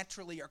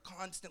naturally are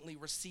constantly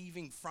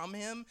receiving from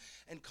him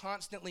and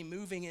constantly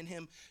moving in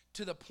him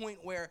to the point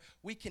where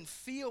we can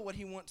feel what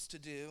he wants to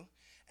do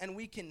and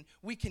we can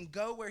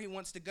go where he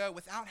wants to go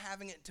without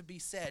having it to be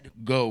said,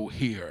 go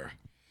here.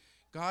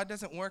 God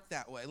doesn't work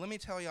that way. Let me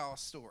tell y'all a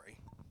story.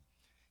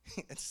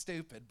 It's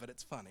stupid, but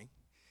it's funny.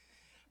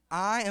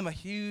 I'm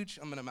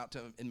about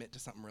to admit to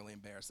something really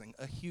embarrassing,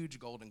 a huge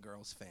Golden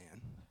Girls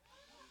fan.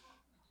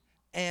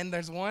 And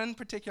there's one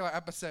particular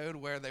episode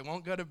where they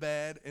won't go to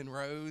bed, and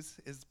Rose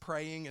is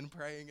praying and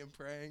praying and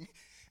praying,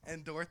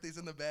 and Dorothy's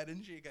in the bed,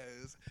 and she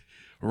goes,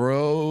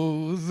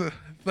 Rose,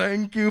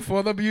 thank you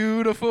for the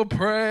beautiful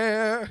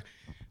prayer.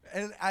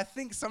 And I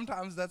think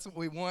sometimes that's what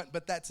we want,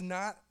 but that's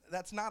not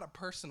a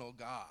personal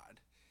God.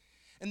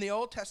 In the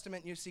Old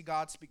Testament, you see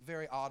God speak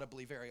very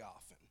audibly very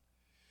often.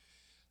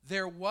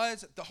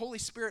 The Holy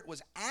Spirit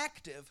was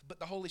active, but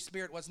the Holy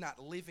Spirit was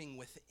not living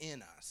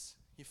within us.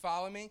 You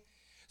follow me?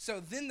 So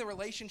then the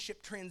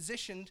relationship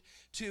transitioned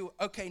to,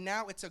 okay,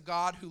 now it's a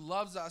God who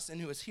loves us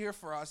and who is here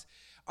for us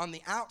on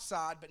the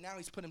outside, but now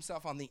he's put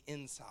himself on the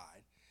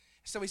inside.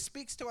 So he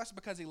speaks to us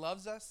because he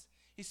loves us.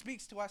 He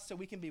speaks to us so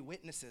we can be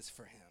witnesses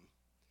for him.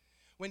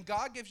 When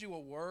God gives you a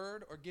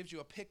word or gives you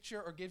a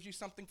picture or gives you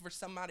something for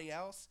somebody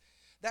else,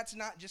 that's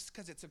not just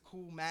because it's a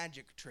cool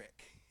magic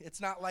trick. It's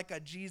not like a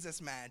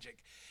Jesus magic.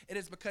 It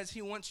is because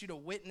he wants you to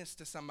witness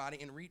to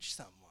somebody and reach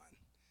someone.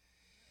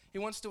 He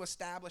wants to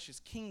establish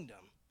his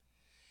kingdom.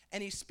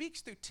 And he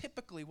speaks through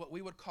typically what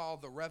we would call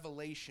the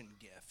revelation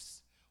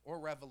gifts or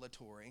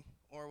revelatory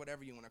or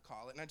whatever you want to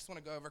call it. And I just want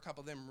to go over a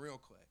couple of them real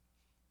quick.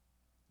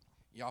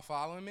 Y'all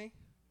following me?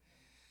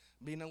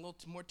 Being a little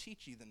more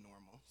teachy than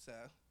normal, so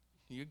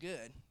you're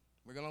good.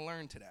 We're going to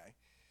learn today.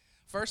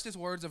 First is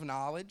words of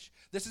knowledge.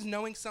 This is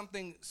knowing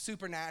something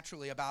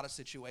supernaturally about a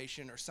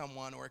situation or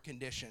someone or a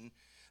condition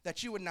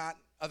that you would not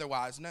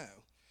otherwise know.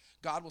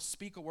 God will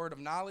speak a word of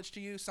knowledge to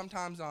you.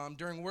 Sometimes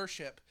during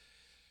worship,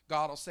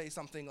 God will say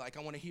something like,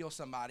 I want to heal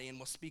somebody, and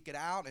we'll speak it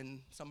out,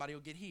 and somebody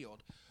will get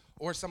healed.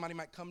 Or somebody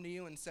might come to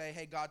you and say,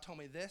 hey, God told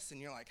me this,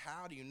 and you're like,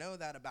 how do you know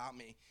that about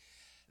me?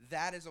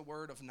 That is a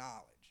word of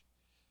knowledge.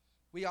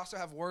 We also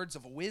have words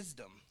of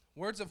wisdom.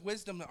 Words of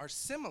wisdom are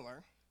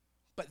similar,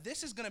 but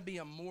this is going to be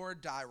a more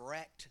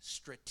direct,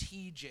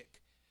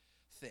 strategic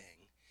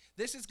thing.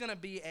 This is going to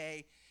be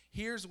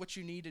here's what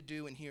you need to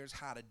do, and here's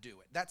how to do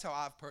it. That's how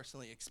I've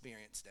personally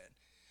experienced it.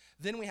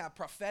 Then we have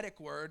prophetic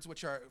words,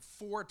 which are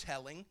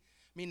foretelling,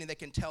 meaning they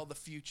can tell the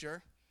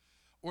future,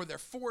 or they're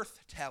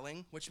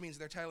forthtelling, which means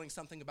they're telling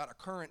something about a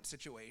current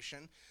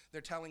situation.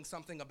 They're telling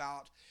something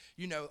about,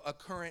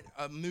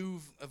 a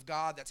move of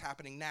God that's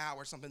happening now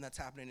or something that's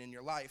happening in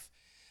your life.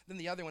 Then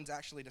the other one's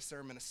actually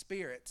discernment of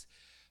spirits.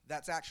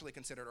 That's actually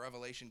considered a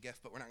revelation gift,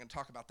 but we're not going to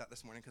talk about that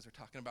this morning because we're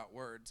talking about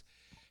words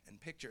and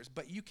pictures.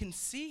 But you can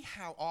see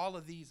how all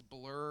of these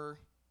blur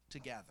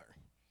together.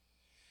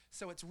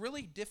 So it's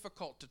really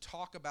difficult to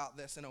talk about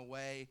this in a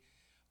way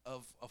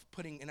of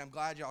putting, and I'm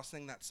glad y'all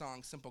sing that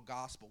song, Simple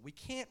Gospel. We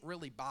can't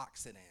really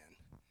box it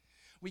in.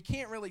 We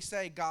can't really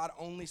say God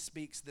only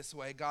speaks this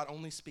way, God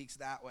only speaks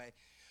that way.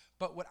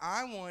 But what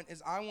I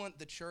want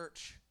the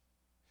church,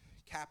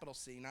 capital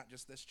C, not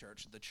just this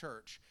church, the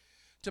church,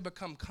 to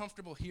become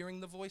comfortable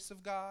hearing the voice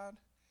of God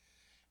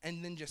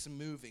and then just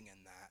moving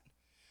in that.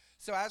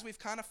 So as we've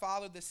kind of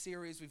followed this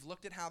series, we've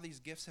looked at how these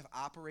gifts have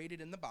operated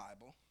in the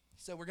Bible.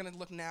 So we're going to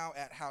look now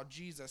at how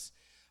Jesus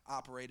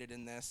operated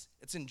in this.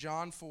 It's in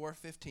John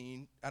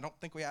 4:15. I don't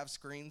think we have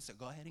screens, so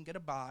go ahead and get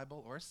a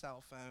Bible or a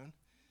cell phone.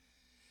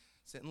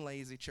 Sitting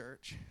lazy,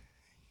 church.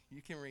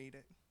 You can read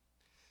it.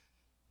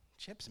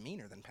 Chip's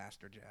meaner than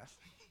Pastor Jeff.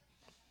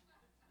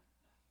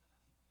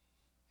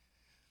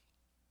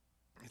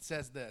 It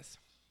says this.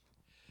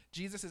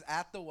 Jesus is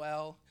at the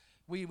well.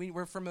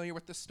 We're familiar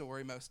with the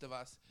story, most of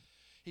us.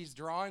 He's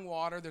drawing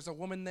water. There's a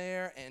woman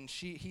there, and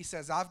he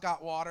says, I've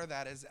got water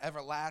that is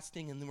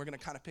everlasting, and then we're going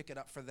to kind of pick it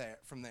up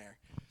from there.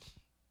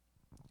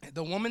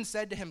 The woman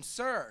said to him,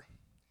 Sir,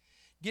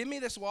 give me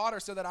this water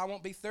so that I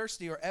won't be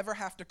thirsty or ever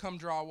have to come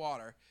draw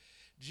water.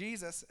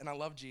 Jesus, and I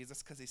love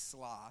Jesus because he's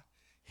sly,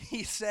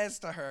 he says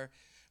to her,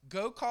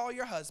 Go call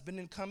your husband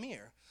and come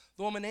here.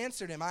 The woman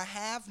answered him, I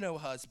have no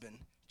husband.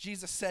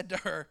 Jesus said to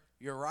her,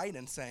 You're right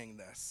in saying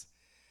this.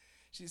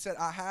 She said,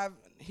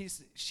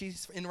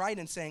 she's in right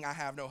in saying, I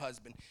have no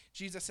husband.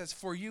 Jesus says,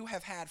 For you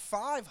have had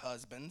 5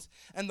 husbands,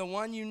 and the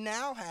one you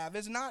now have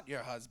is not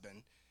your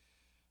husband.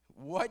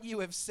 What you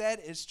have said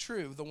is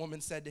true. The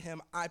woman said to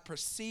him, I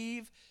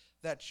perceive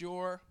that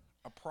you're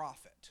a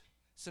prophet.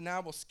 So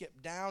now we'll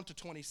skip down to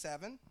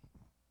 27.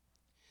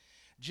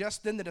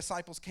 Just then the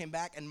disciples came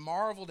back and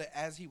marveled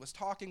as he was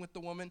talking with the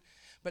woman,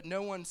 but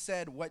no one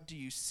said, What do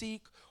you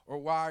seek, or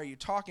why are you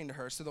talking to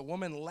her? So the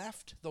woman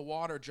left the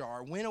water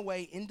jar, went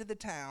away into the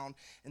town,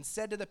 and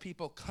said to the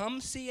people,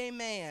 Come see a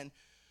man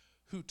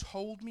who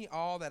told me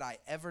all that I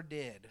ever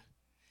did.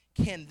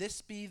 Can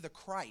this be the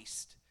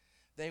Christ?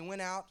 They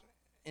went out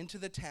into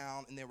the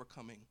town, and they were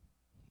coming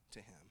to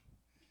him.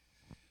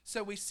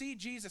 So we see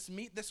Jesus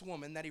meet this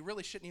woman that he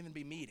really shouldn't even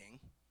be meeting,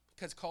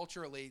 because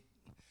culturally,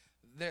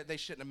 they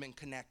shouldn't have been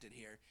connected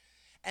here.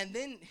 And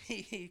then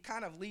he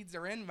kind of leads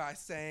her in by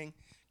saying,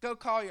 go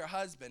call your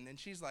husband. And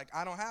she's like,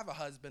 I don't have a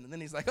husband. And then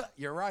he's like,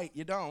 you're right,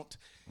 you don't.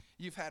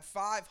 You've had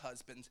 5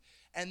 husbands.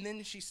 And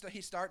then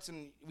he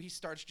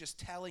starts just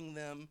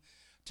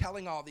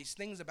telling all these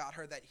things about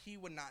her that he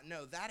would not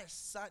know. That is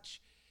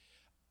such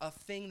a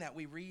thing that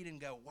we read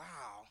and go,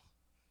 wow,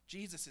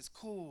 Jesus is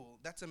cool.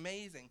 That's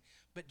amazing.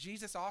 But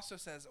Jesus also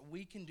says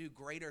we can do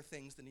greater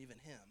things than even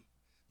him.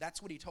 That's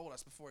what he told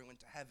us before he went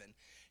to heaven.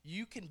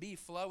 You can be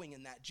flowing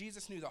in that.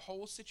 Jesus knew the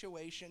whole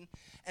situation,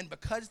 and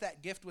because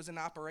that gift was in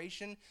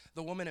operation,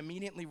 the woman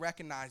immediately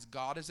recognized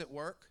God is at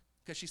work,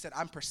 because she said,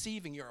 I'm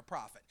perceiving you're a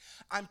prophet.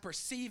 I'm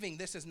perceiving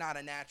this is not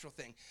a natural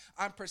thing.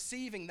 I'm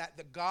perceiving that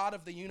the God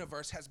of the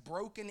universe has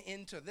broken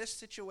into this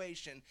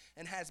situation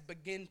and has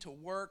begun to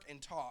work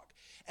and talk.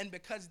 And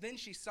because then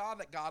she saw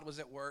that God was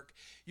at work,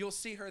 you'll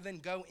see her then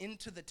go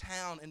into the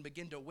town and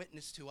begin to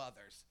witness to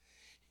others.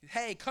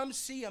 Hey, come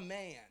see a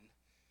man.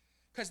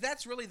 Because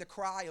that's really the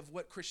cry of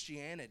what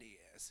Christianity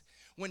is.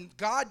 When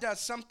God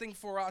does something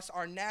for us,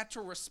 our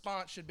natural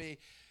response should be,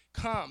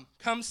 come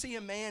see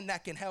a man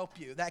that can help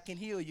you, that can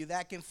heal you,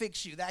 that can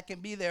fix you, that can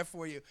be there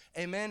for you.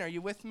 Amen? Are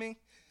you with me?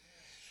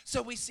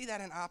 So we see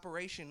that in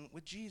operation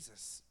with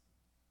Jesus.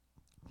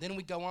 Then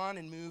we go on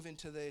and move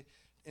into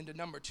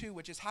number 2,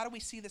 which is how do we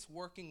see this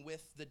working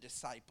with the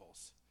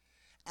disciples?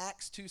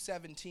 Acts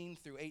 2:17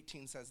 through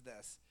 18 says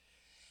this.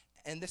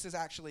 And this is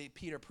actually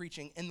Peter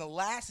preaching. In the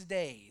last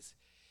days,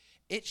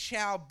 it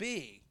shall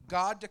be,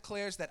 God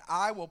declares that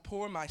I will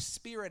pour my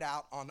spirit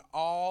out on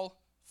all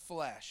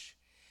flesh.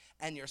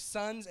 And your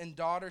sons and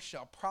daughters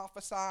shall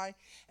prophesy,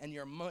 and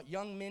your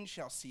young men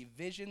shall see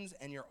visions,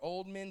 and your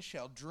old men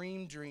shall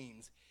dream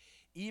dreams.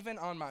 Even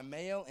on my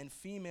male and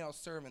female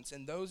servants,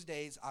 in those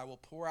days I will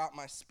pour out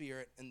my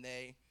spirit, and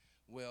they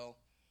will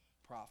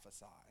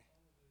prophesy.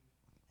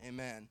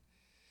 Amen.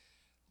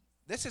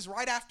 This is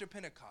right after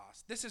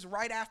Pentecost. This is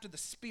right after the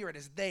Spirit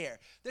is there.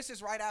 This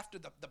is right after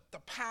the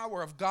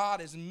power of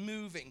God is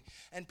moving.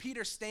 And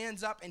Peter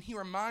stands up and he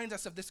reminds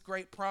us of this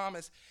great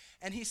promise.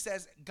 And he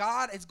says,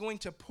 God is going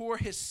to pour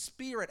his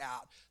Spirit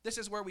out. This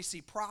is where we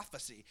see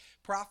prophecy.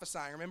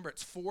 Prophesying, remember,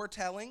 it's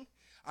foretelling.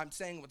 I'm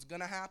saying what's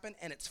going to happen.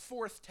 And it's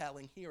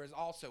forthtelling. Here is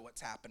also what's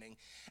happening.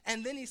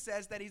 And then he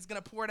says that he's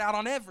going to pour it out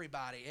on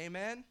everybody.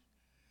 Amen?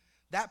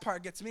 That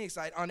part gets me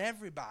excited, on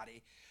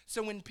everybody.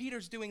 So when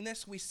Peter's doing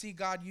this, we see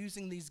God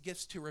using these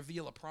gifts to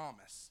reveal a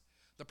promise.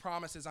 The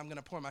promise is I'm going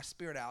to pour my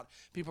spirit out.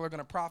 People are going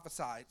to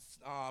prophesy,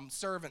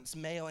 servants,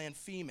 male and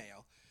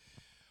female.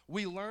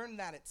 We learn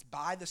that it's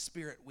by the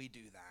Spirit we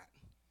do that.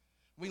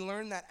 We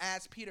learn that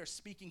as Peter's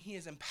speaking, he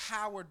is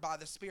empowered by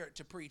the Spirit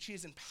to preach. He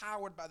is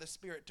empowered by the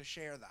Spirit to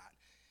share that.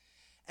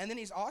 And then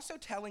he's also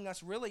telling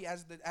us really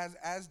as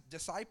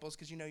disciples,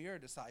 because you know you're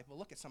a disciple.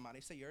 Look at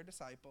somebody, say you're a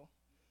disciple.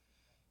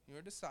 You're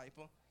a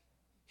disciple.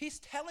 He's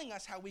telling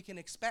us how we can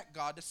expect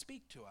God to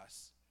speak to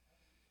us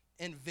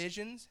in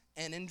visions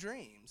and in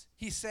dreams.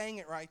 He's saying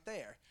it right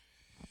there.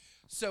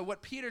 So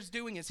what Peter's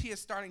doing is he is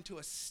starting to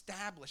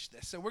establish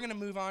this. So we're going to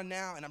move on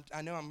now, and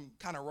I know I'm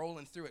kind of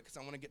rolling through it because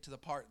I want to get to the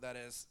part that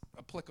is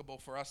applicable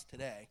for us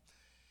today.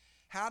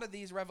 How do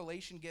these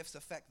revelation gifts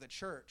affect the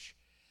church?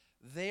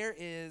 There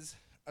is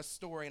a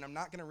story, and I'm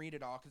not going to read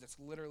it all because it's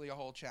literally a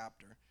whole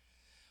chapter,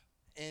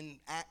 in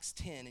Acts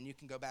 10, and you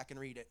can go back and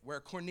read it, where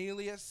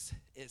Cornelius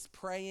is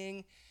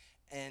praying,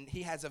 and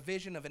he has a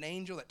vision of an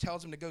angel that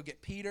tells him to go get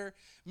Peter.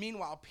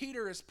 Meanwhile,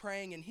 Peter is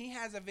praying, and he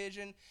has a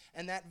vision,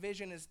 and that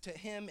vision is to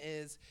him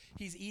is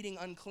he's eating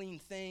unclean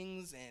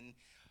things, and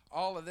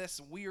all of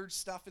this weird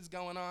stuff is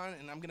going on,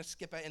 and I'm going to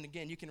skip it, and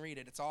again, you can read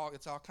it. It's all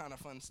kind of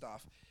fun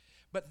stuff.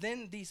 But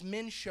then these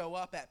men show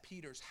up at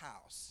Peter's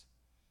house,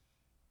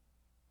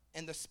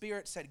 and the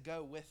Spirit said,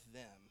 go with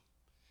them.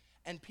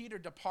 And Peter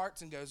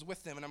departs and goes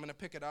with them. And I'm going to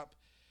pick it up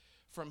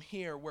from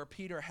here where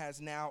Peter has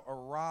now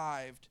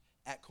arrived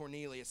at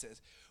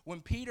Cornelius's.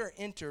 When Peter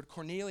entered,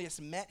 Cornelius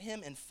met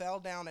him and fell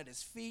down at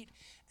his feet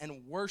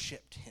and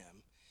worshiped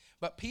him.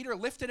 But Peter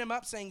lifted him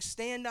up, saying,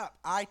 stand up,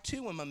 I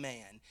too am a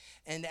man.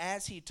 And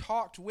as he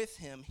talked with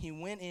him, he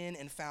went in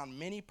and found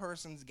many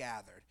persons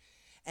gathered.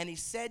 And he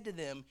said to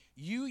them,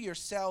 you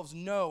yourselves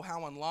know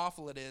how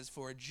unlawful it is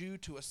for a Jew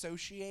to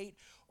associate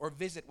or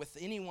visit with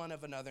anyone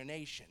of another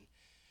nation.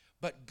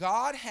 But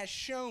God has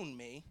shown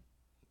me,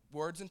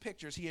 words and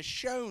pictures, he has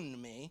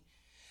shown me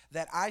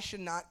that I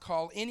should not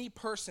call any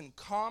person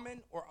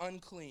common or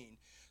unclean.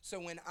 So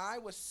when I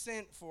was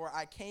sent for,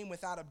 I came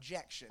without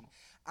objection.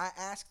 I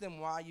asked them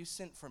why you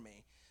sent for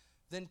me.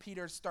 Then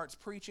Peter starts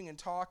preaching and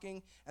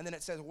talking, and then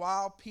it says,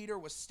 while Peter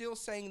was still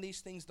saying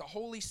these things, the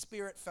Holy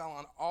Spirit fell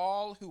on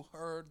all who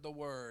heard the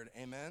word.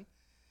 Amen.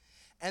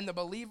 And the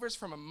believers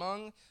from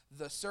among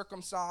the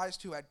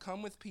circumcised who had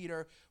come with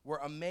Peter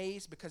were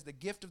amazed because the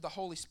gift of the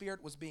Holy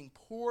Spirit was being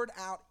poured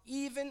out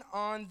even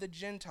on the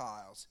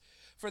Gentiles.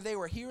 For they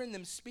were hearing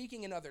them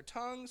speaking in other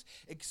tongues,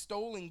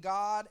 extolling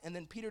God. And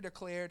then Peter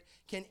declared,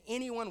 can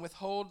anyone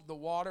withhold the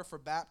water for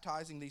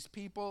baptizing these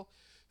people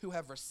who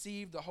have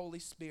received the Holy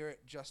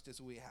Spirit just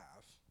as we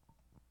have?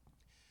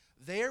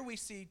 There we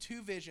see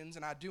 2 visions,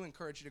 and I do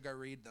encourage you to go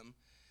read them,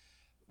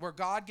 where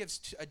God gives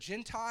to a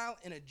Gentile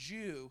and a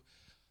Jew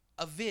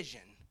a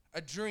vision,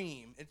 a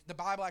dream. The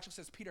Bible actually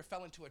says Peter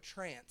fell into a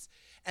trance,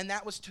 and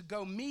that was to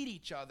go meet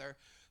each other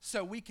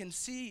so we can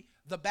see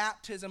the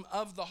baptism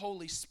of the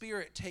Holy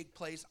Spirit take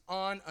place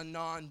on a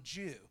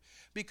non-Jew.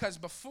 Because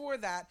before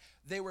that,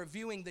 they were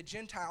viewing the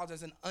Gentiles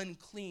as an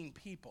unclean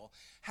people.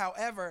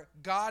 However,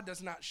 God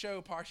does not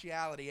show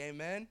partiality,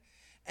 amen?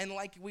 And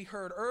like we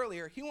heard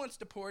earlier, he wants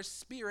to pour his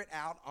Spirit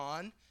out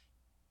on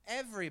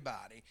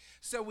everybody.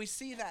 So we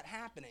see that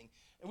happening.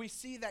 And we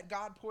see that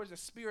God pours the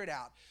Spirit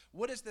out.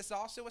 What does this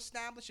also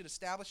establish? It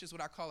establishes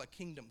what I call a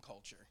kingdom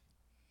culture.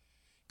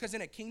 Because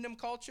in a kingdom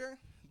culture,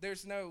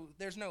 there's no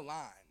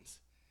lines.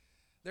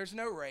 There's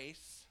no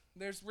race.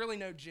 There's really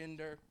no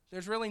gender.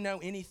 There's really no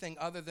anything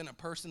other than a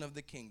person of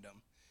the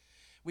kingdom.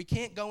 We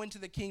can't go into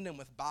the kingdom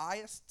with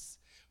biases.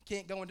 We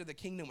can't go into the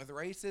kingdom with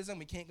racism.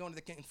 We can't go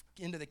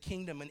into the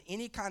kingdom in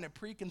any kind of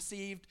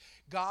preconceived,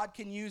 God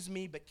can use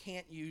me but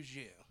can't use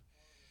you.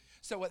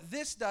 So what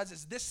this does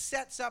is this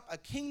sets up a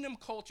kingdom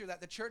culture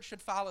that the church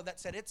should follow that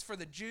said it's for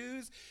the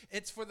Jews,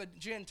 it's for the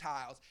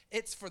Gentiles,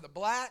 it's for the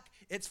black,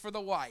 it's for the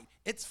white,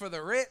 it's for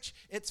the rich,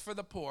 it's for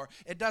the poor.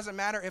 It doesn't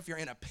matter if you're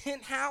in a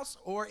penthouse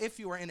or if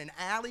you are in an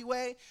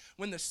alleyway.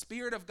 When the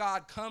Spirit of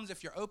God comes,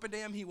 if you're open to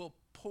him, he will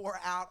pour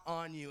out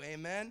on you.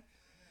 Amen?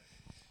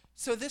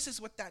 So this is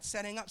what that's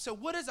setting up. So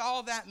what does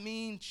all that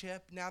mean,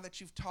 Chip, now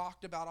that you've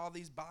talked about all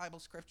these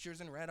Bible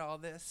scriptures and read all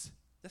this?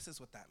 This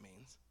is what that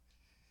means.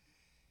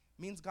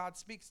 Means God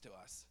speaks to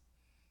us.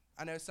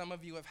 I know some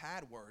of you have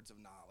had words of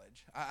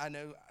knowledge. I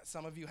know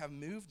some of you have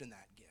moved in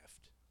that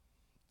gift.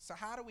 So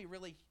how do we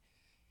really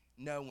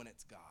know when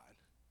it's God?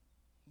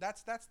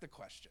 That's the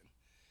question.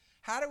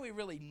 How do we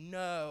really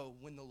know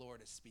when the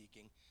Lord is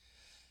speaking?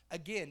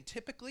 Again,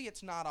 typically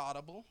it's not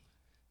audible.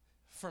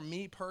 For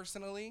me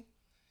personally,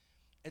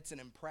 it's an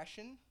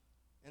impression,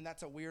 and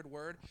that's a weird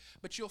word.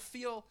 But you'll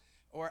feel,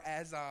 or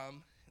as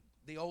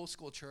the old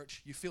school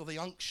church, you feel the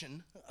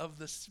unction of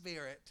the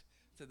Spirit,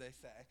 so they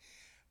say.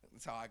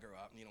 That's how I grew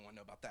up, and you don't want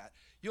to know about that.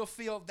 You'll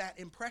feel that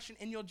impression,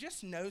 and you'll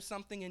just know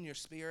something in your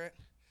spirit.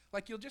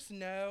 Like you'll just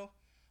know,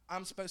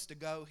 I'm supposed to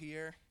go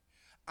here.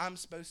 I'm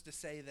supposed to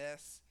say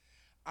this.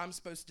 I'm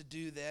supposed to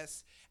do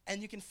this.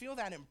 And you can feel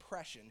that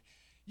impression.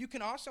 You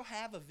can also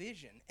have a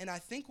vision. And I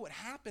think what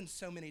happens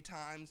so many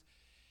times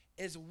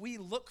is we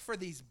look for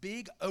these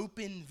big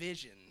open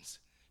visions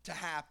to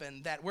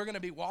happen, that we're going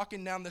to be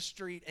walking down the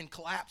street and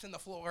collapse in the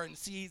floor and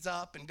seize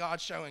up and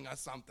God's showing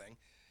us something.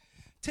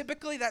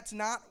 Typically, that's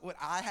not what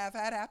I have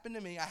had happen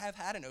to me. I have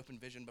had an open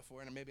vision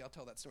before, and maybe I'll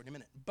tell that story in a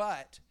minute.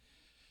 But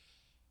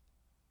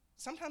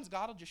sometimes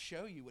God will just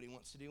show you what he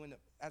wants to do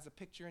as a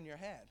picture in your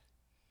head.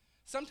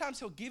 Sometimes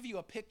he'll give you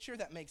a picture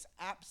that makes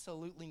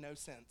absolutely no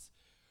sense,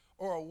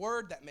 or a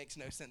word that makes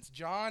no sense.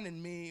 John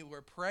and me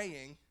were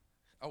praying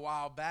a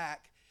while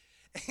back,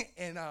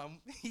 and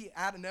he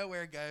out of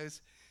nowhere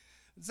goes,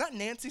 does that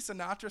Nancy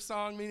Sinatra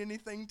song mean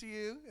anything to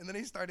you? And then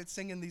he started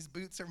singing, these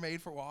boots are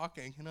made for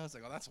walking. And I was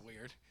like, oh, that's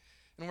weird.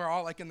 And we're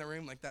all like in the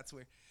room like, that's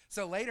weird.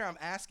 So later I'm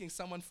asking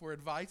someone for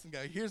advice and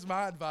go, here's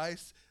my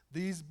advice.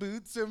 These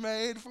boots are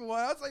made for what?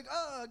 I was like,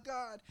 oh,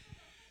 God.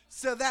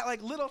 So that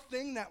like little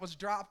thing that was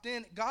dropped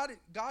in, God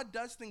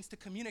does things to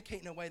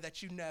communicate in a way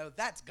that you know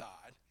that's God.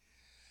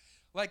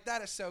 Like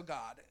that is so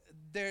God.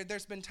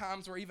 There's been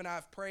times where even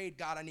I've prayed,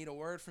 God, I need a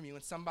word from you.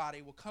 And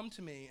somebody will come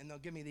to me and they'll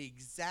give me the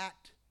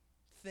exact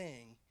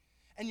thing.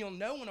 And you'll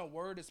know when a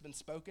word has been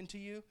spoken to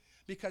you,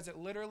 because it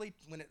literally,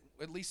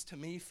 at least to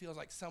me, feels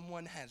like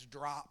someone has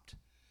dropped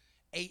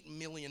 8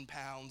 million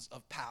pounds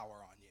of power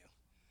on you.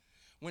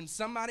 When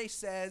somebody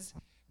says,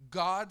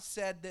 God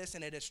said this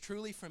and it is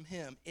truly from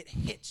him, it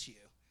hits you.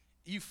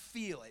 You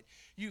feel it.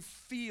 You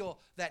feel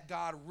that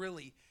God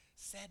really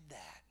said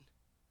that.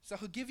 So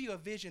he'll give you a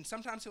vision.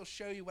 Sometimes he'll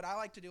show you what I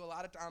like to do a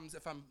lot of times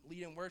if I'm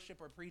leading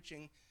worship or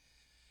preaching.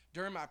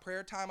 During my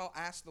prayer time, I'll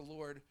ask the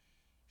Lord,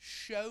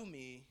 show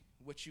me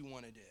what you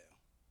want to do.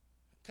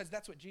 Because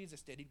that's what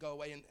Jesus did. He'd go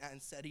away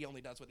and said he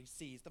only does what he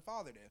sees the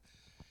Father do.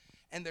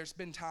 And there's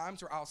been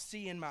times where I'll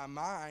see in my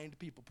mind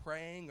people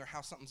praying or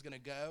how something's going to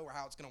go or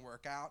how it's going to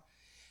work out.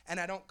 And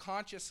I don't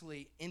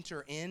consciously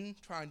enter in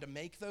trying to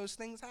make those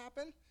things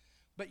happen,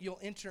 but you'll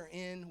enter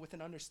in with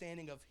an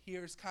understanding of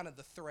here's kind of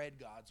the thread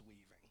God's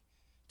weaving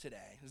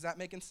today. Is that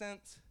making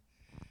sense?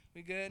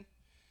 We good?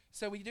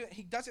 So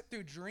he does it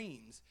through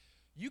dreams.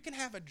 You can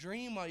have a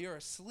dream while you're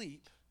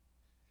asleep,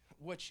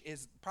 which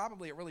is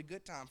probably a really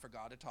good time for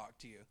God to talk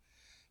to you.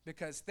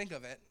 Because think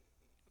of it.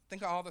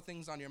 Think of all the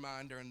things on your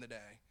mind during the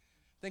day.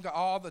 Think of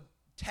all the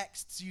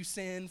texts you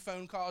send,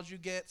 phone calls you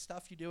get,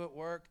 stuff you do at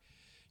work.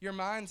 Your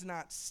mind's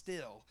not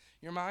still.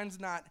 Your mind's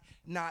not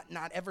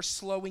ever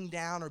slowing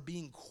down or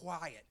being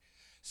quiet.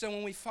 So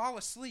when we fall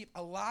asleep,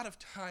 a lot of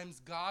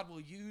times God will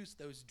use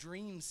those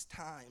dreams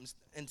times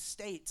and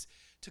states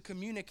to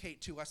communicate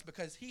to us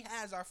because he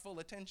has our full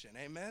attention.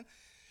 Amen?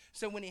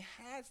 So when he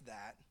has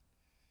that,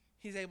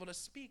 he's able to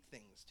speak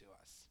things to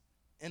us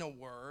in a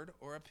word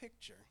or a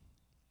picture.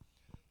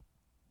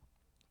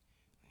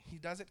 He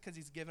does it because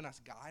he's given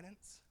us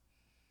guidance.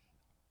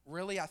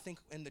 really, I think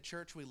in the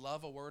church we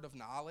love a word of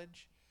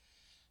knowledge,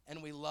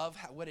 and we love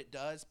what it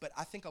does, but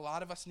I think a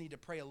lot of us need to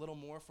pray a little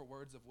more for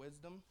words of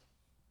wisdom,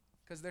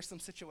 because there's some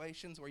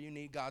situations where you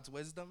need God's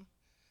wisdom.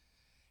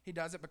 He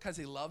does it because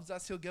he loves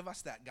us. He'll give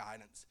us that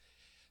guidance.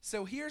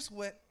 So here's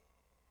what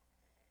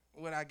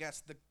I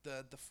guess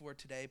the for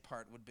today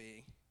part would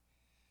be.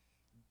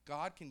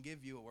 God can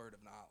give you a word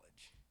of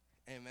knowledge.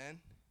 Amen?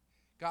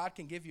 God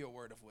can give you a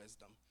word of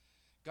wisdom.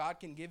 God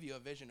can give you a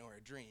vision or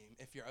a dream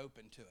if you're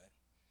open to it.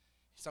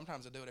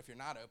 Sometimes he'll do it if you're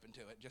not open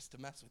to it, just to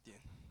mess with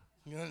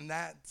you. And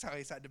that's how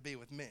he's had to be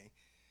with me.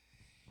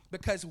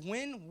 Because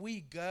when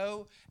we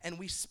go and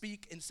we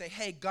speak and say,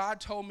 hey, God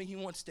told me he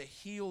wants to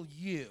heal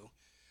you,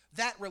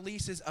 that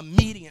releases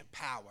immediate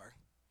power.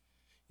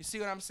 You see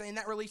what I'm saying?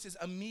 That releases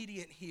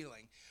immediate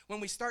healing. When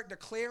we start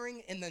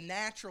declaring in the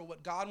natural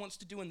what God wants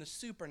to do in the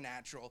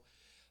supernatural,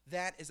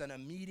 that is an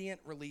immediate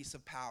release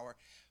of power.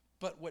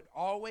 But what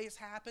always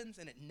happens,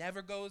 and it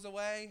never goes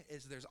away,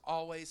 is there's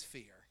always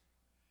fear.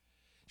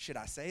 Should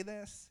I say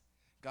this?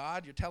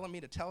 God, you're telling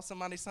me to tell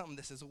somebody something.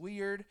 This is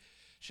weird.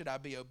 Should I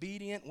be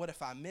obedient? What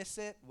if I miss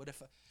it?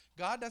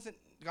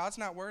 God's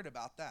not worried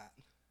about that.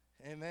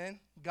 Amen?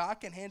 God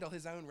can handle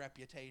his own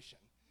reputation.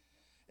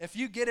 If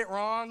you get it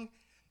wrong,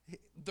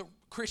 the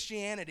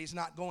Christianity's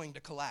not going to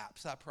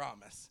collapse, I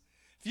promise.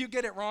 If you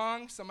get it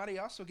wrong, somebody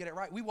else will get it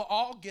right. We will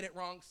all get it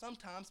wrong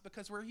sometimes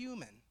because we're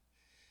human.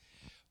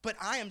 But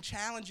I am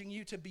challenging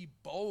you to be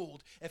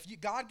bold. If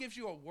God gives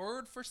you a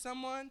word for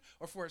someone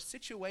or for a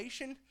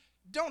situation,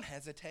 don't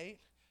hesitate.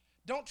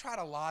 Don't try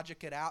to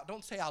logic it out.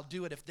 Don't say, I'll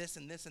do it if this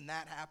and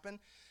that happen.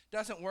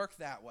 Doesn't work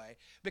that way.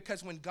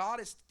 Because when God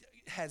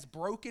has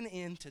broken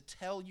in to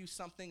tell you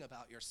something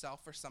about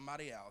yourself or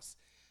somebody else,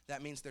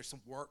 that means there's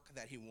some work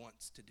that he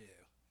wants to do.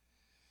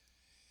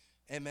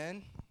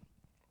 Amen?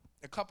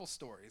 A couple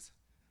stories.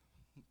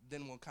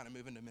 Then we'll kind of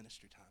move into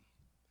ministry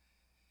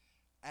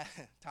time.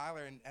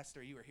 Tyler and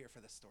Esther, you were here for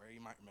this story.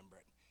 You might remember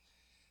it.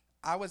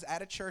 I was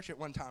at a church at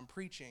one time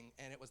preaching,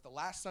 and it was the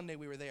last Sunday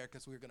we were there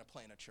because we were going to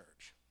plant a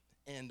church.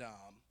 And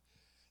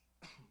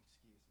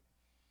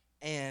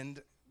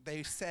and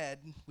they said,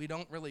 we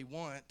don't really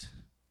want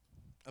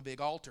a big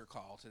altar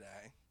call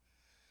today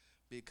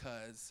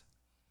because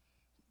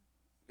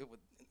it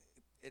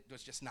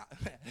was just not.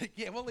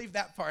 Yeah, we'll leave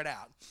that part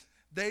out.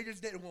 They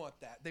just didn't want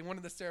that. They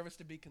wanted the service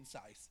to be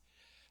concise.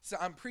 So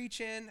I'm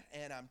preaching,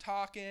 and I'm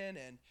talking,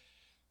 and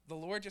the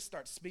Lord just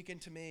starts speaking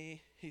to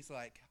me. He's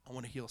like, I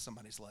want to heal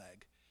somebody's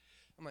leg.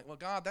 I'm like, well,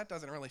 God, that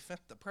doesn't really fit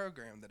the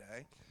program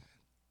today.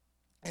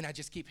 And I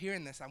just keep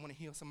hearing this. I want to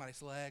heal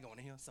somebody's leg. I want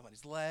to heal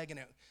somebody's leg. And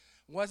it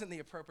wasn't the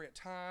appropriate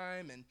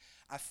time. And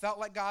I felt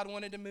like God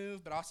wanted to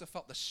move, but also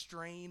felt the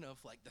strain of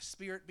like the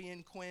spirit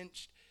being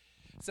quenched.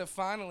 So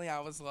finally I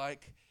was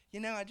like,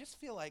 I just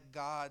feel like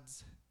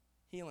God's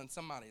healing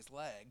somebody's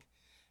leg.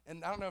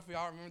 And I don't know if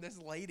y'all remember this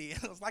lady.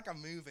 It was like a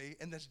movie,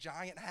 and this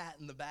giant hat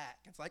in the back.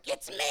 It's like,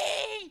 it's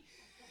me!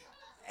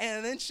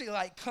 And then she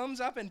like comes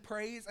up and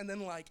prays, and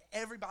then like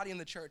everybody in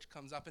the church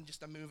comes up, and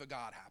just a move of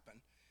God happened.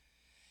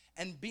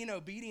 And being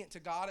obedient to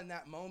God in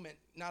that moment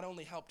not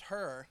only helped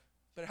her,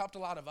 but it helped a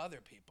lot of other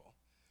people.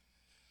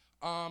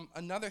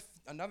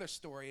 Another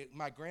story,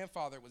 my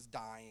grandfather was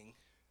dying,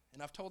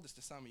 and I've told this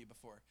to some of you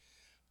before.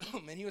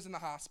 And he was in the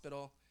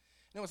hospital.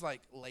 And it was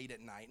like late at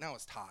night, and I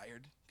was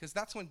tired, because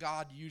that's when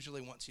God usually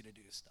wants you to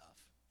do stuff,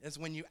 is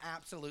when you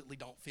absolutely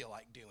don't feel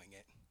like doing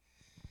it.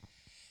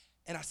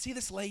 And I see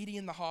this lady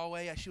in the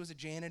hallway. She was a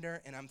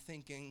janitor, and I'm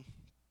thinking,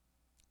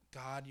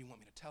 God, you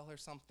want me to tell her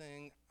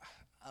something?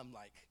 I'm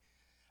like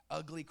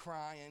ugly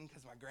crying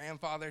because my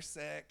grandfather's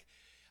sick.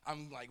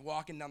 I'm like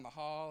walking down the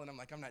hall, and I'm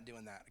like, I'm not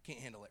doing that. I can't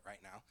handle it right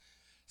now.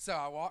 So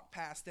I walked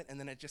past it, and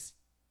then it just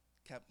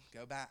kept,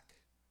 go back.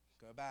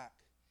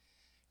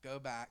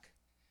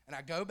 And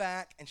I go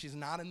back, and she's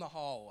not in the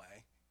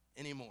hallway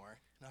anymore.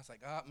 And I was like,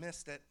 oh,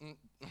 missed it.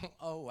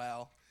 Oh,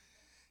 well.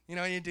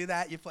 You do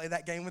that. You play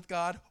that game with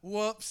God.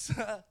 Whoops.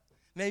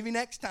 Maybe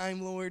next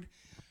time, Lord.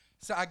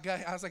 So I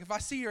was like, if I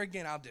see her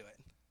again, I'll do it.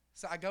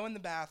 So I go in the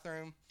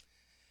bathroom,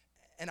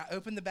 and I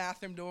open the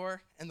bathroom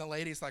door, and the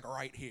lady's like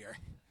right here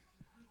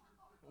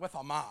with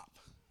a mop.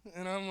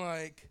 And I'm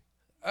like,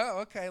 oh,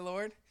 okay,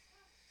 Lord.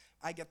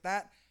 I get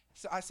that.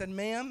 So I said,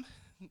 ma'am,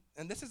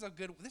 and this is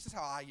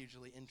how I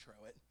usually intro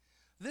it.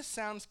 This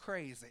sounds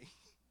crazy,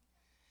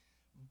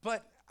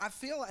 but I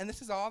feel, and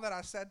this is all that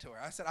I said to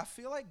her. I said, I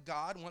feel like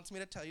God wants me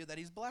to tell you that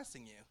he's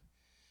blessing you.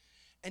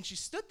 And she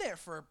stood there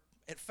for,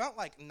 it felt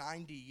like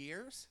 90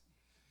 years,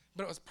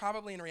 but it was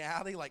probably in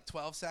reality like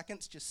 12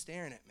 seconds just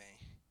staring at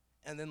me.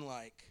 And then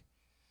like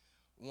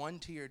one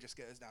tear just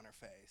goes down her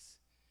face.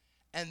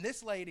 And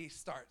this lady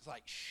starts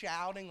like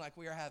shouting like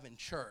we are having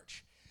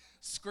church,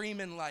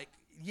 screaming like,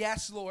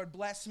 yes, Lord,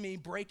 bless me,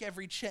 break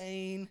every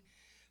chain.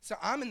 So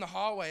I'm in the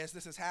hallway as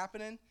this is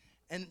happening,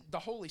 and the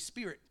Holy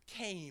Spirit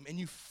came, and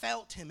you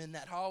felt him in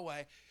that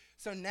hallway.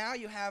 So now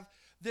you have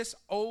this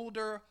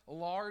older,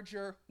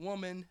 larger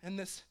woman and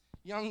this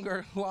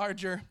younger,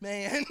 larger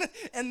man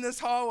in this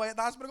hallway at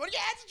the hospital going,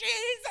 yes,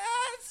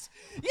 Jesus!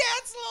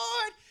 Yes,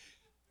 Lord!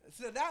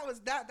 So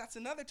that's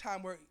another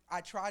time where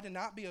I tried to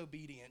not be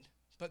obedient,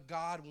 but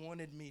God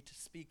wanted me to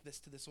speak this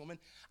to this woman.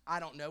 I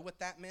don't know what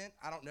that meant.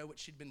 I don't know what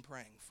she'd been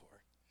praying for.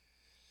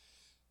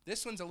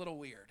 This one's a little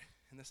weird,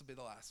 and this will be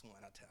the last one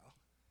I'll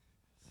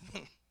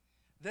tell.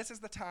 This is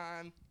the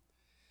time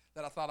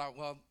that I thought,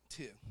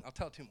 two. I'll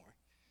tell two more.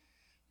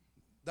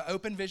 The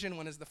open vision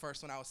one is the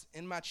first one. I was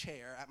in my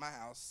chair at my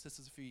house. This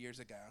was a few years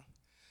ago.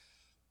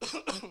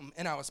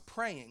 And I was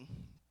praying.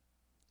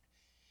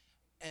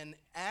 And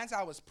as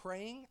I was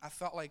praying, I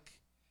felt like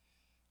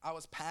I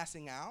was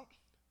passing out,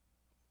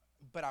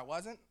 but I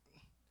wasn't.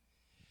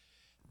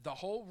 The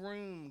whole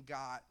room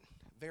got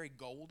very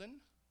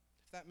golden,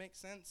 if that makes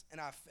sense.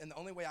 And the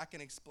only way I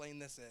can explain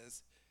this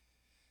is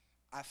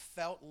I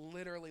felt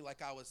literally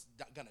like I was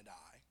going to die.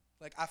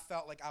 Like I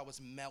felt like I was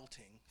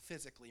melting,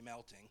 physically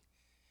melting.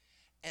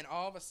 And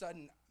all of a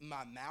sudden,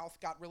 my mouth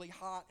got really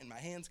hot, and my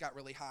hands got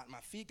really hot, and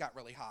my feet got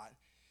really hot.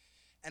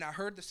 And I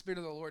heard the Spirit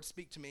of the Lord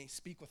speak to me,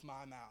 speak with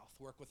my mouth,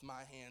 work with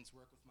my hands,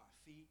 work with my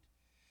feet,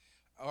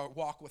 or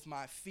walk with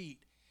my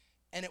feet.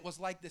 And it was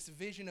like this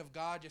vision of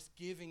God just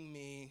giving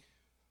me,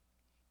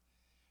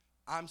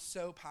 I'm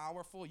so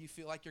powerful, you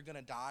feel like you're going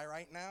to die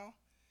right now,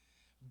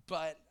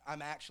 but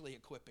I'm actually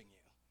equipping you.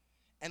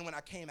 And when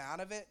I came out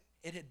of it,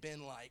 it had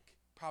been like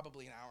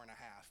probably an hour and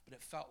a half, but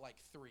it felt like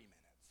 3 minutes.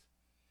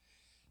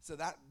 So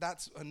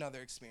that's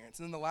another experience.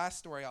 And then the last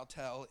story I'll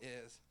tell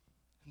is,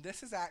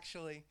 this is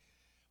actually,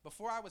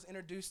 before I was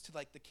introduced to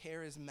like the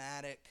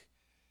charismatic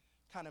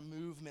kind of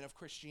movement of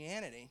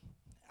Christianity,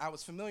 I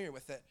was familiar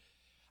with it.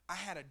 I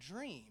had a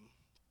dream.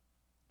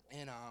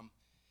 And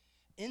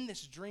in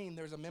this dream,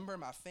 there was a member of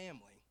my family,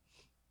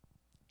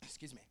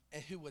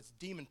 who was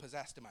demon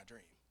possessed in my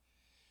dream.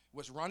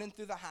 Was running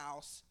through the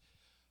house,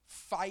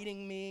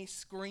 fighting me,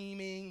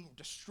 screaming,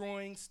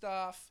 destroying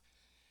stuff.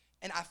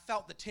 And I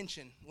felt the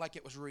tension like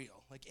it was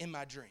real, like in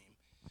my dream.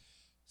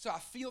 So I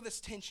feel this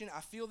tension, I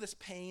feel this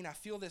pain, I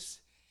feel this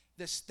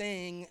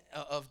thing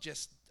of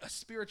just a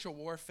spiritual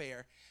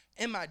warfare.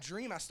 In my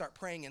dream, I start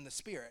praying in the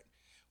Spirit,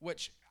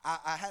 which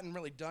I hadn't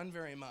really done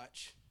very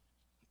much.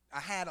 I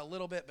had a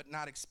little bit, but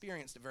not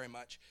experienced it very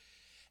much.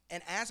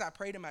 And as I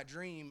prayed in my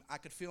dream, I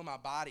could feel my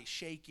body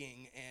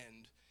shaking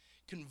and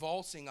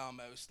convulsing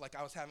almost, like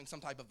I was having some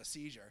type of a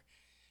seizure,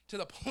 to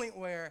the point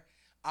where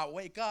I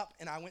wake up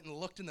and I went and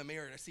looked in the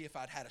mirror to see if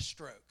I'd had a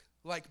stroke,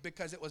 like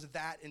because it was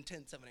that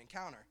intense of an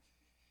encounter.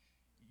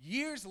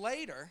 Years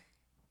later,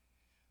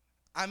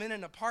 I'm in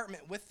an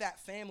apartment with that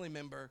family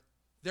member.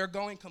 They're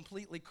going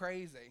completely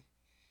crazy.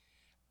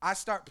 I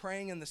start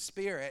praying in the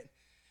Spirit,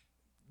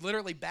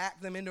 literally back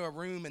them into a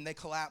room, and they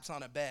collapse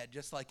on a bed,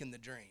 just like in the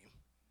dream.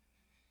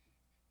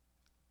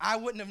 I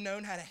wouldn't have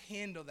known how to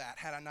handle that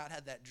had I not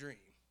had that dream.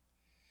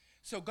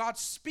 So God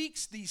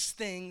speaks these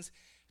things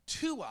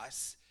to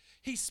us.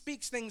 He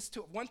speaks things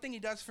to, one thing he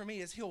does for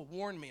me is he'll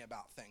warn me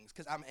about things,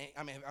 because I'm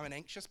an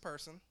anxious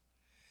person,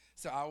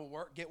 so I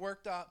will get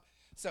worked up.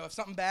 So if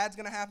something bad's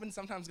going to happen,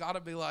 sometimes God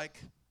will be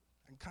like,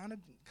 I'm kind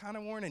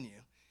of warning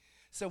you.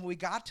 So we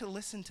got to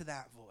listen to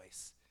that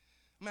voice.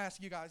 I'm going to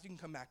ask you guys, you can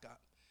come back up.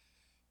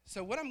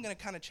 So what I'm going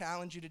to kind of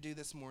challenge you to do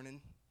this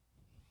morning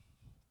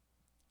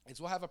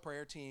is we'll have a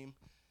prayer team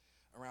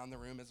around the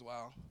room as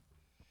well.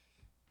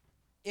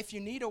 If you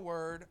need a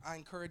word, I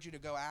encourage you to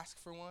go ask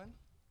for one.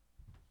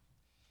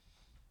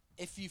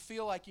 If you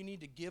feel like you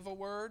need to give a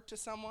word to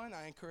someone,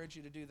 I encourage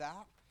you to do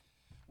that.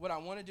 What I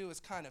want to do is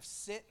kind of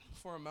sit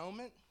for a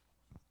moment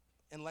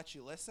and let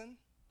you listen.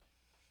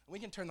 We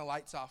can turn the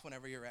lights off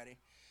whenever you're ready.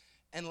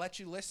 And let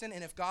you listen.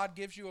 And if God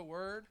gives you a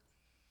word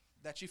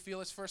that you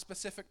feel is for a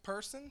specific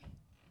person,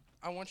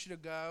 I want you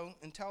to go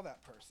and tell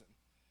that person.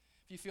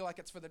 If you feel like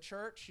it's for the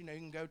church, you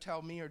can go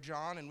tell me or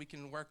John, and we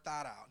can work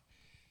that out.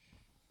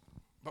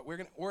 But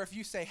or if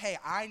you say, hey,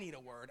 I need a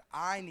word,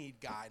 I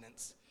need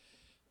guidance,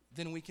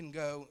 then we can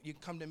go, you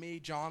can come to me,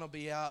 John will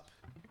be up,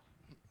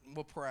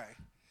 we'll pray.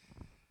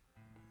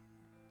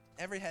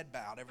 Every head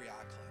bowed, every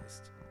eye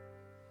closed.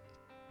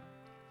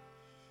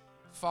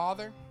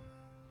 Father,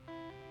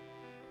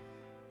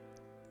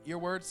 your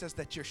word says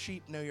that your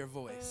sheep know your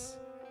voice.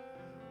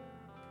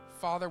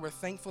 Father, we're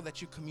thankful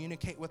that you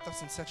communicate with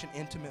us in such an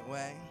intimate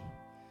way.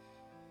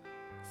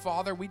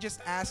 Father, we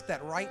just ask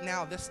that right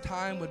now this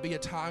time would be a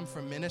time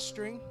for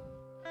ministry.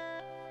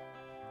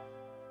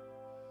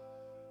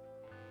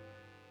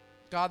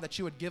 God, that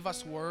you would give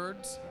us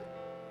words,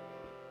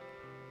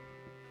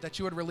 that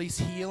you would release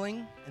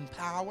healing and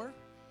power.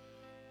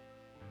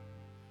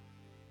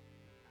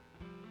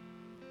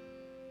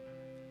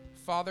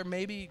 Father,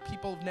 maybe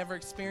people have never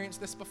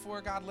experienced this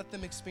before. God, let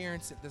them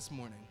experience it this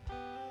morning.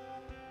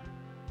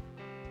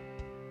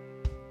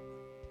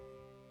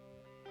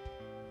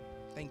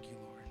 Thank you,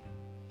 Lord.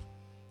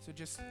 So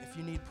just, if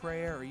you need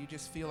prayer, or you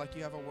just feel like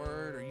you have a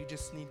word, or you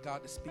just need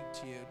God to speak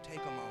to you, take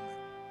a moment.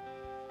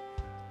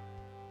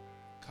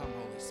 Come,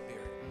 Holy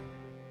Spirit.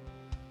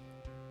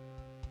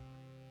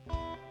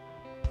 Come,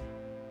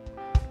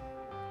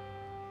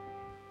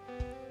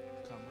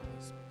 Holy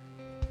Spirit.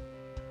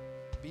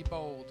 Be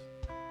bold.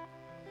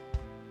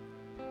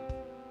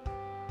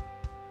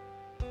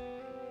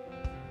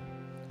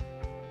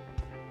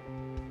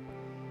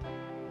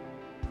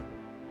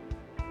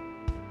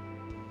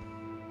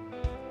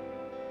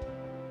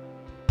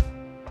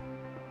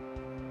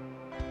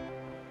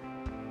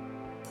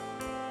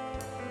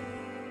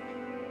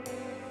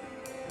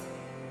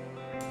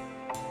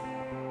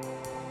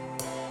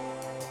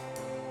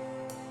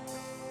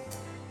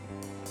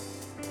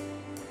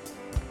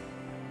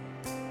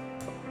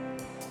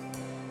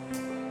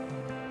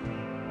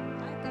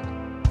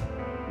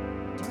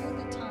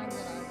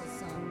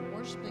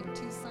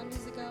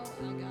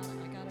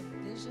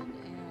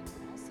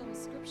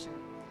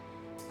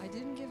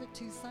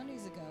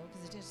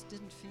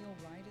 feel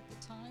right at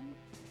the time.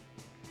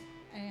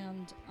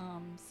 And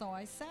so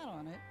I sat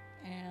on it,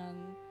 and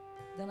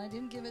then I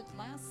didn't give it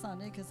last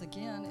Sunday because,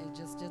 again, it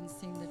just didn't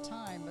seem the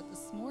time. But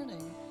this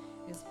morning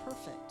is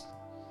perfect.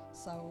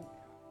 So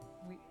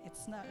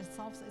it's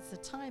the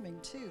timing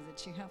too,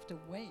 that you have to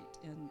wait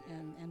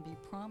and be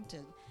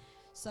prompted.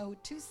 So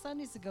 2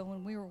 Sundays ago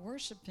when we were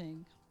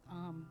worshiping,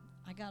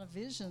 I got a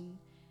vision,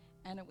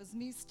 and it was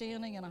me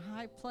standing in a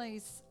high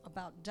place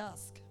about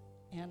dusk,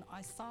 and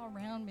I saw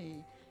around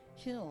me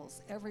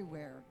hills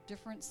everywhere,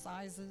 different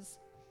sizes,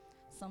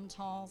 some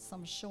tall,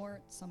 some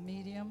short, some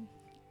medium,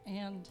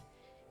 and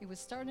it was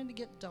starting to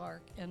get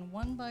dark, and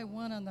one by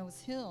one on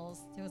those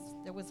hills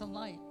there was a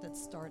light that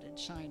started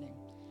shining,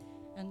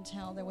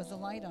 until there was a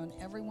light on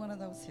every one of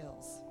those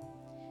hills.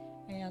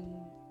 And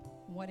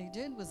what he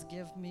did was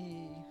give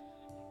me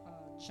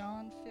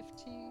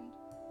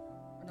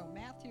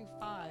Matthew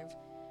 5,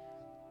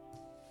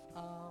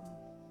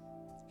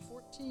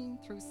 14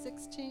 through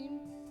 16.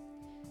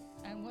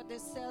 And what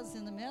this says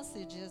in the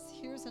message is,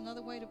 here's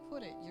another way to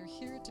put it. You're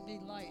here to be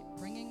light,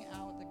 bringing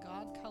out the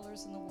God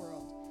colors in the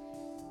world.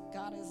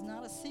 God is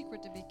not a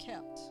secret to be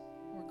kept.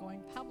 We're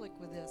going public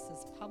with this,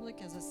 as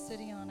public as a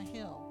city on a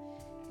hill.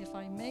 If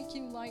I make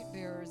you light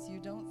bearers, you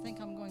don't think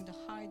I'm going to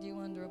hide you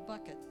under a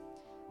bucket.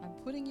 I'm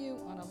putting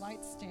you on a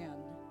light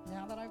stand.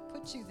 Now that I've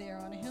put you there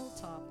on a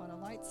hilltop, on a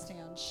light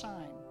stand,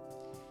 shine.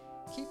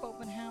 Keep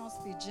open house,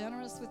 be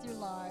generous with your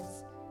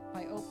lives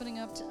by opening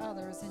up to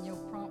others, and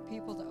you'll prompt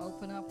people to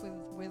open up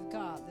with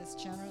God, this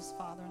generous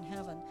Father in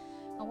heaven.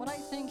 And what I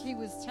think he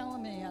was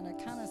telling me, and I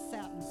kind of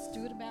sat and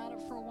stewed about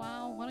it for a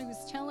while, what he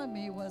was telling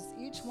me was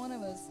each one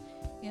of us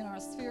in our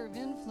sphere of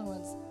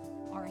influence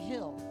are a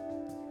hill.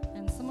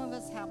 And some of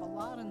us have a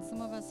lot and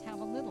some of us have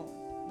a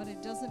little, but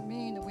it doesn't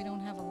mean that we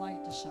don't have a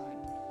light to shine.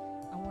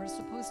 And we're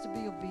supposed to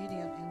be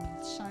obedient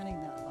in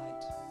shining that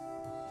light.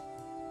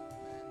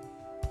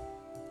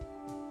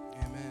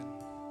 Amen.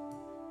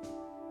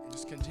 And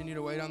just continue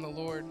to wait on the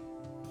Lord.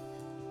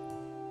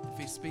 If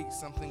he speaks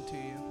something to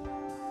you,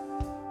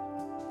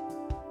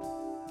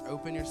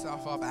 open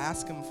yourself up,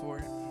 ask him for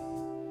it.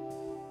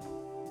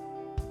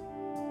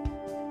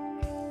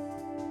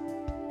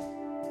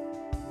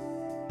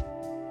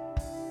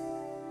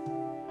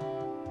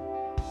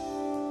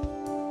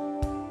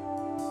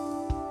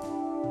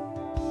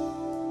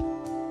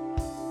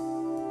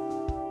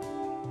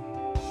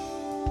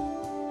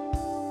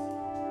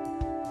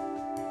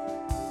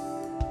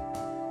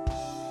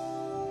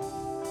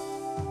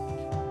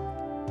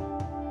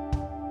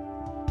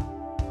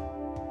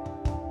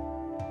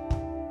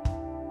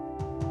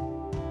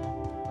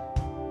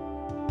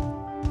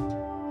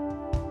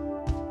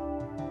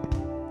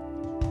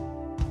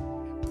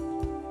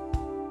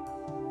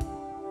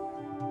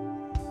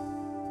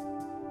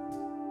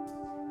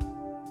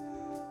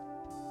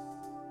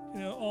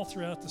 All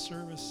throughout the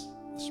service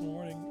this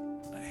morning,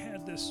 I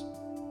had this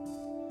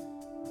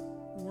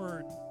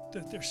word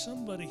that there's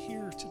somebody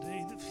here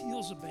today that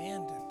feels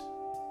abandoned,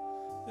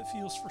 that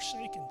feels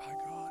forsaken by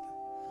God,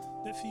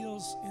 that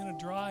feels in a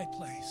dry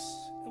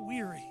place,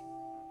 weary.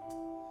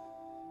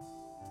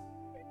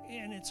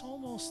 And it's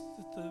almost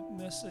that the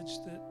message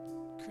that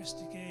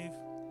Christy gave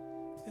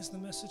is the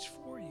message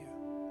for you.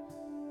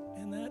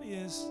 And that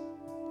is,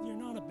 you're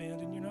not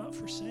abandoned, you're not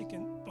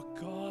forsaken, but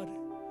God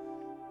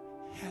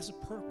has a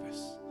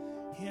purpose.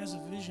 He has a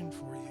vision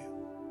for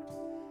you.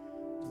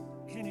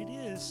 And it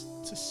is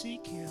to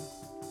seek him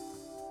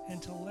and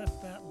to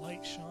let that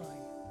light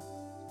shine.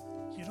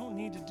 You don't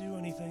need to do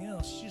anything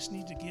else. You just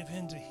need to give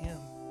in to him.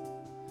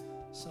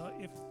 So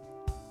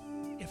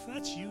if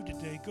that's you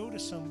today, go to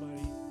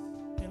somebody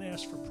and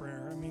ask for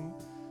prayer. I mean,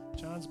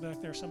 John's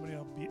back there. Somebody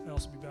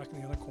else will be back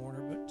in the other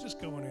corner, but just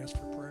go and ask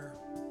for prayer.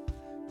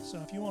 So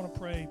if you want to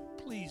pray,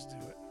 please do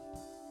it.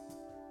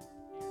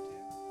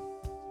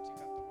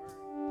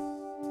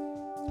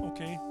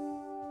 Okay,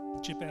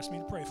 Chip asked me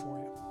to pray for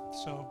you.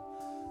 So,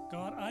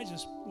 God, I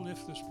just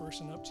lift this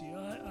person up to you.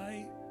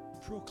 I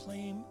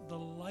proclaim the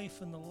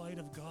life and the light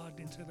of God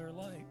into their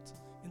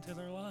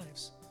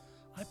lives.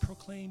 I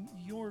proclaim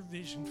your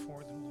vision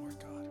for them, Lord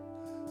God.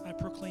 I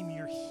proclaim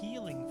your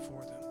healing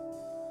for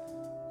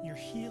them. Your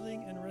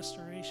healing and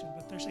restoration,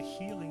 but there's a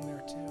healing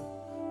there too.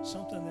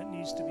 Something that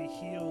needs to be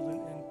healed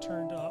and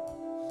turned up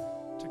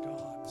to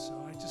God. So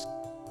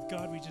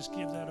God, we just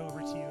give that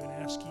over to you and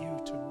ask you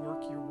to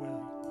work your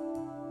will.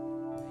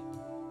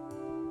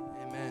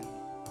 Amen.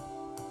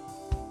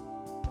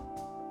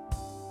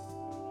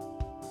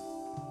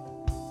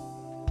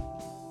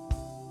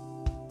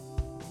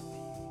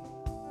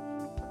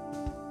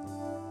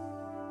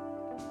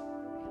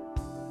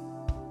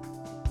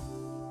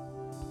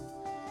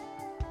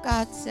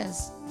 God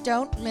says,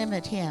 don't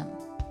limit him.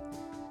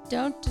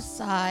 Don't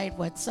decide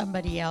what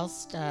somebody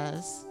else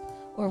does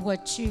or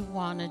what you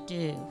want to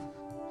do.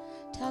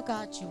 Tell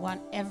God you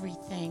want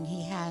everything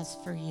he has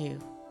for you.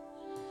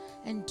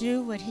 And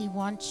do what he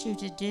wants you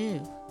to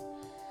do.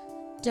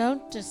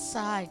 Don't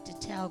decide to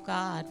tell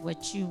God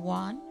what you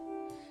want,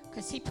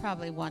 because he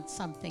probably wants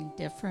something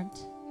different.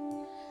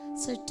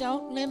 So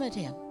don't limit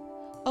him.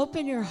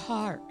 Open your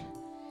heart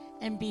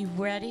and be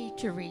ready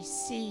to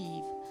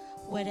receive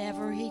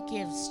whatever he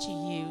gives to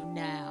you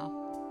now.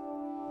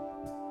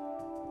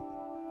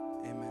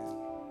 Amen.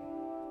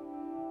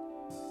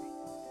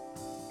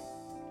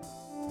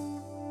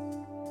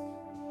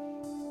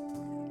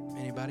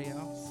 Anybody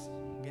else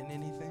getting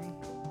anything?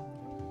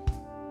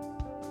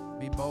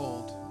 Be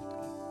bold.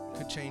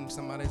 Could change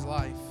somebody's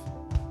life.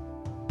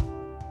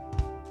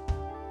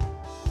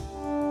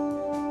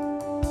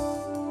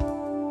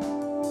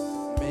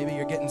 Maybe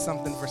you're getting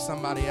something for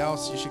somebody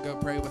else. You should go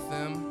pray with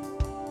them.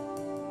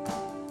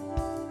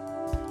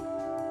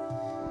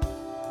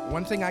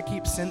 One thing I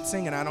keep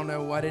sensing, and I don't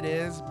know what it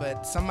is,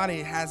 but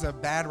somebody has a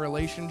bad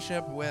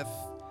relationship with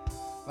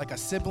like a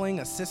sibling,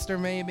 a sister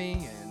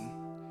maybe, and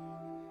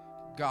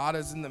God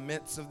is in the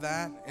midst of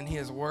that, and he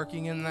is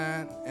working in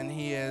that, and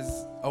he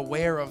is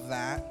aware of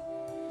that.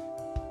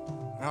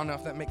 I don't know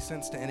if that makes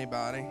sense to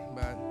anybody,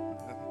 but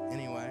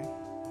anyway,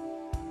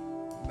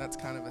 that's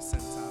kind of a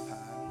sense I've had.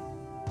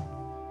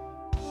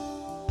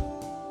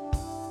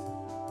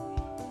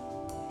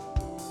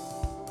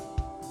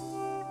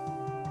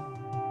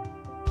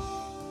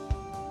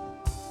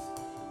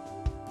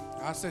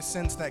 I also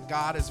sense that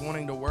God is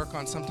wanting to work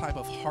on some type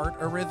of heart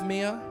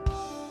arrhythmia.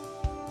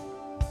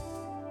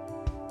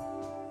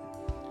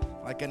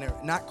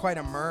 Like not quite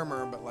a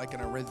murmur, but like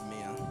an arrhythmia.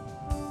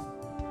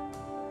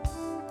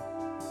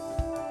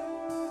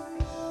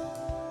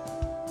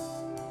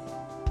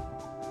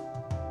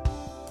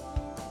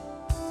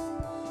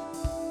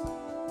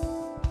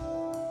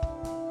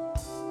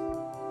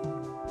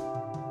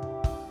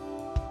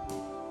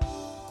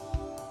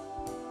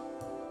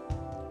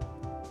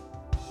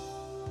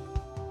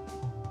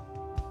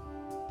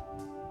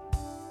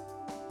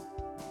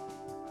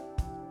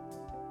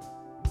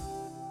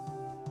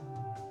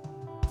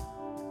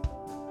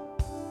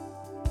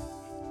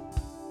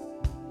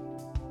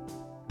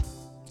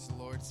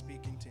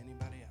 Speaking to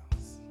anybody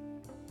else.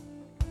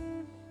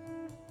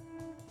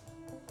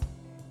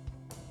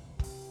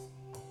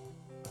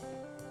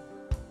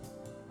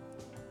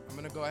 I'm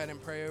going to go ahead and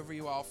pray over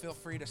you all. Feel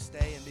free to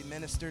stay and be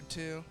ministered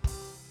to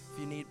if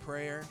you need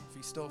prayer. If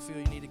you still feel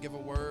you need to give a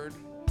word,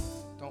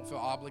 don't feel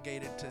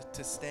obligated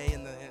to stay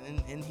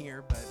in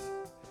here, but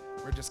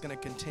we're just going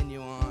to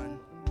continue on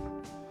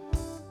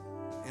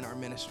in our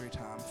ministry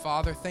time.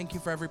 Father, thank you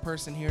for every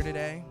person here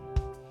today.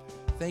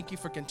 Thank you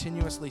for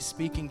continuously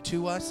speaking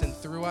to us and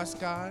through us,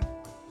 God.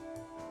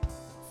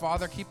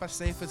 Father, keep us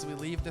safe as we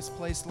leave this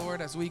place,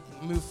 Lord. As we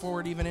move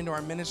forward even into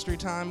our ministry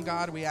time,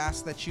 God, we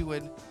ask that you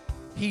would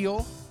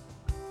heal.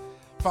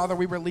 Father,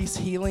 we release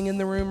healing in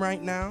the room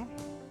right now.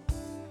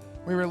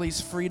 We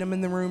release freedom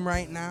in the room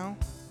right now.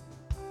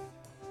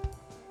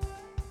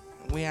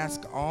 We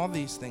ask all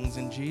these things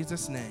in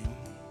Jesus' name.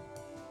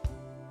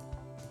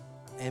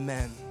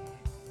 Amen.